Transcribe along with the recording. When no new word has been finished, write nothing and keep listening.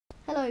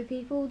Hello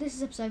people, this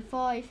is episode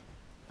 5,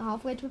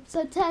 halfway to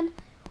episode 10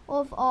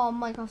 of our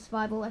Minecraft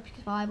Survival, Epic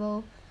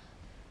Survival.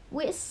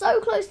 We're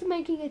so close to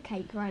making a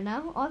cake right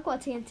now. I've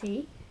got a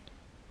TNT.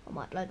 I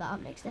might blow that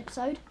up next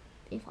episode,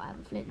 if I have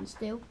a flint and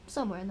steel,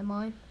 somewhere in the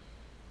mine.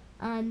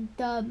 And,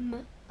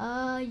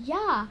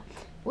 yeah.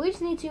 We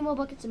just need 2 more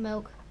buckets of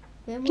milk.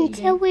 Then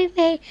Until we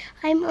make,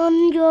 I'm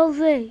on your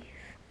roof.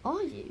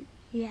 Are you?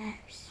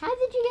 Yes. How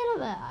did you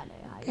get up there? I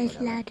know how you There's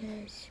got up there.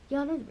 ladders.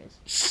 Yeah, I know there is.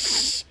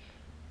 Shh.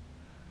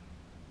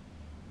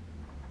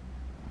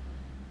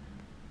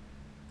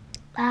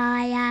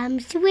 I am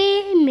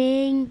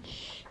swimming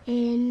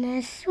in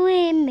a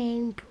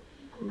swimming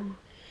pool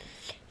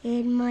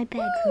in my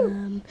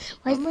bedroom.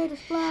 I made a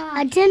splash.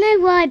 I don't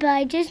know why, but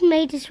I just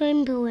made a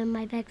swimming pool in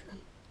my bedroom.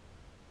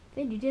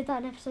 Finn, you did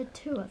that in episode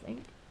 2, I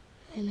think.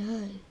 I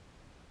know.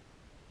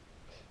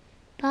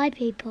 Bye,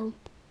 people.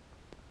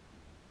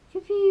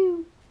 Pew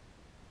pew.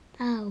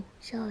 Oh,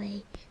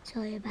 sorry.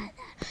 Sorry about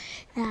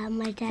that.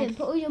 My dad. Finn,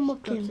 put all your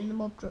mob drops in the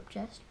mob drop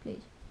chest, please.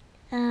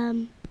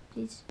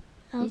 Please.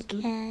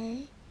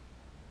 Okay.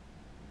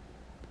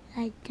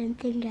 I don't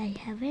think I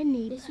have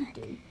any. Yes, you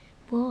do.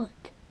 What?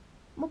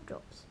 Mob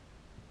drops.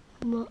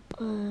 What?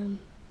 I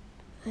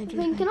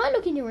Finn, can I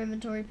look in your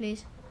inventory,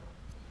 please?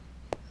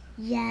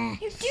 Yes.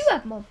 You do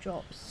have mob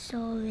drops.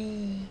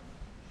 Sorry.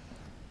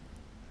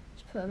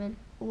 Just put them in,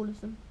 all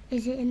of them.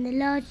 Is it in the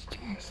large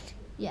chest?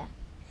 Yeah.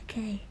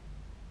 Okay.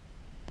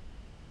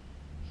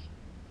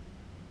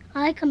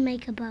 I can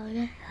make a bow and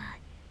arrow.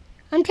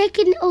 I'm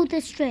taking all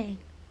the string.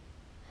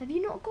 Have you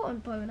not got a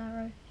bow and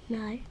arrow?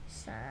 No.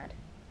 Sad.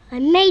 I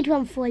made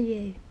one for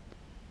you.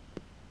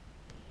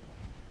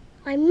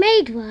 I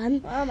made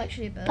one, Well, I'm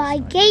actually a bird. but I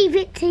gave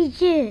it to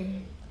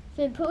you.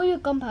 Finn, put all your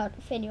gunpowder.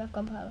 Finn, you have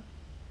gunpowder.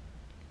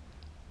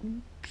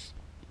 Oops.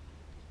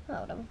 Oh,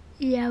 whatever.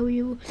 Yeah,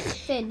 we will.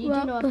 Finn, you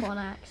Well, do know I've got an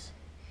axe.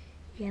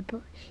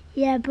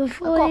 Yeah,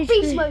 before I've got a this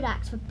beast we- mode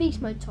axe for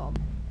beast mode Tom.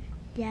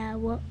 Yeah,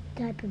 what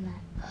type of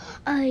that?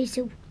 Oh, it's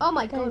a, Oh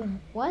my Don't god, know.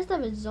 why is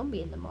there a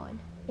zombie in the mine?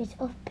 it's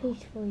off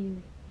piece for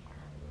you.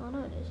 Oh no,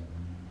 it is.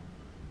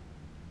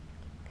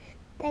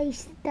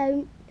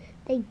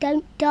 They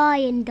don't die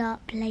in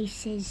dark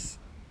places.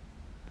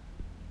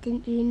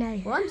 Didn't you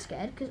know? Well, I'm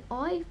scared because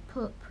I've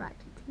put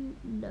practically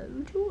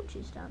no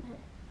torches down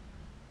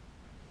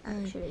here.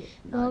 Actually,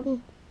 no.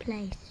 Wrong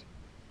place.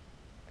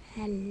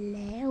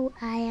 Hello,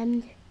 I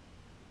am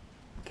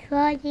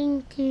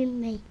trying to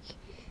make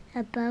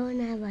a bow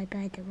and arrow,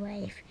 by the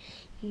way, if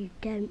you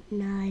don't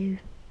know.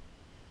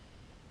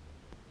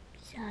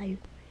 So,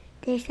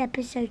 this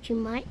episode you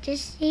might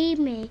just see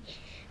me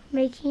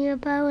making a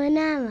bow and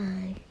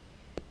arrow.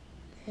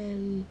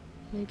 I'm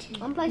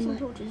placing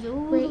torches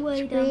all the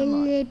way Which down the will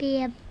mine.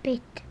 be a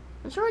bit.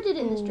 I'm sure I did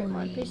it in the strip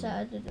mine. Please say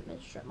I did it in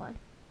the strip mine.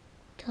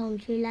 Tom,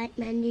 do you like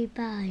my new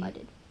bow? I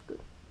did. Good.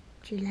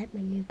 Do you like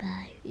my new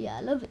bow? Yeah,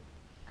 I love it.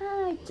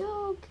 I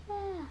don't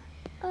care.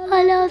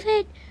 I love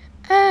it.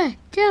 I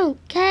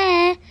don't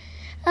care.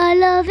 I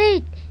love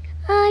it.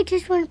 I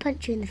just want to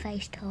punch you in the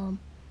face, Tom.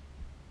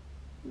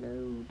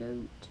 No,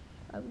 don't.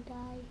 I will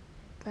die.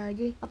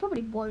 Brody, I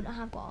probably won't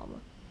have armor.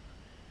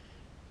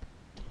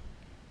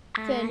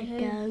 I Finn,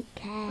 don't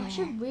care. I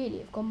should really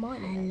have gone I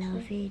mining.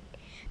 love actually. it.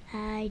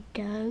 I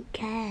don't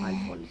care.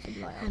 I wanted to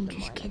light up I'm the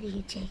just mine killing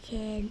a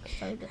chicken.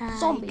 so that I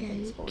zombie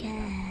things don't fall in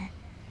there. care.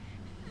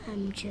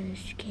 I'm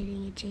just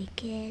killing a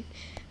chicken.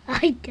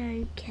 I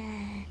don't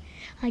care.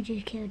 I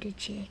just killed a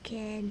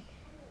chicken.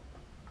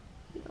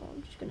 No,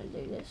 I'm just gonna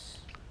do this.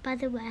 By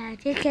the way, I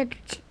just killed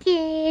a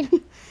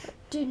chicken.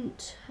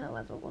 Didn't,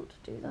 however, want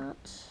to do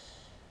that.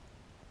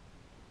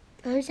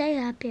 I'm so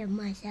happy with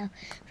myself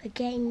for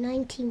getting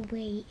 19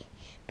 wheat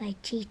by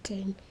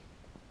cheating.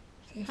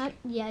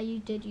 Yeah, you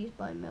did use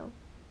bone meal.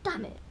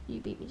 Damn it, you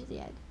beat me to the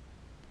egg.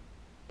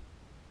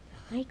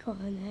 I got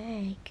an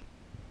egg.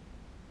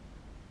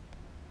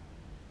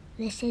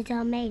 This is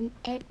our main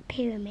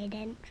pyramid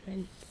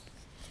entrance.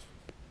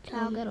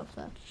 I'll get off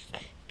there.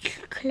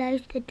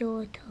 Close the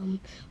door, Tom,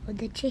 or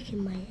the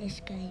chicken might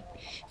escape.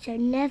 So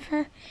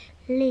never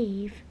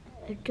leave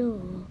a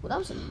door. Well, that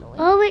was annoying.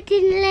 Oh, it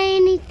didn't lay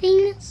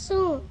anything that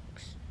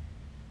sucks.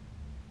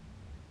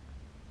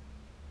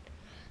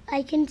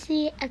 I can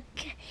see a...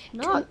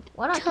 No,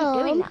 why don't I keep Tom,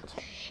 doing that?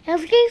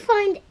 If you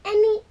find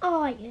any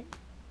iron,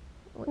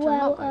 Which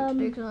well, I'm not going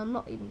to do because I'm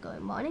not even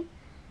going mining.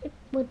 it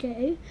will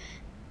do,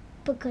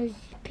 because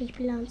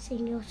people aren't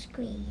seeing your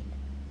screen.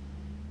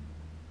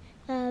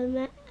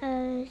 So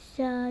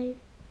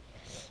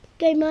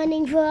go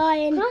mining for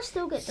iron, Can I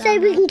still get down so we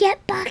there? can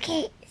get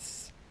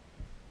buckets.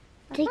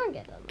 I to can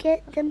get down there.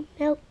 Get the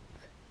milk.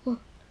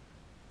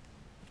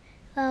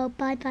 Well,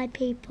 bye bye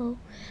people.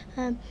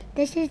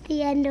 This is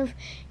the end of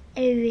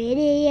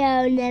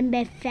video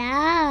number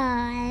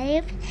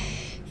 5.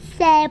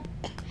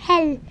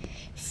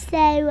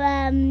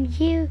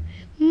 You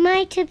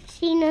might have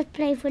seen us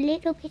play for a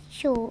little bit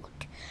short.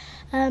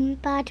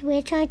 But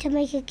we're trying to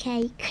make a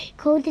cake.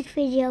 Call this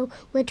video,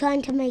 we're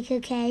trying to make a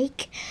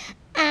cake.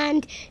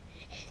 And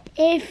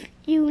if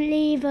you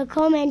leave a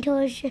comment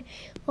or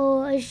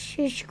or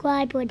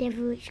subscribe,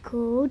 whatever it's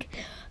called.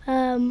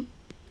 Can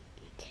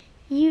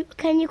you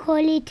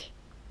call it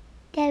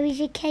There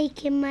Is a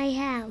Cake in My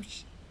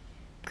House?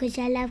 Because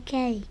I love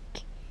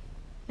cake.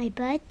 My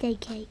birthday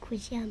cake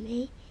was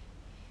yummy.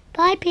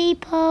 Bye,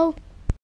 people.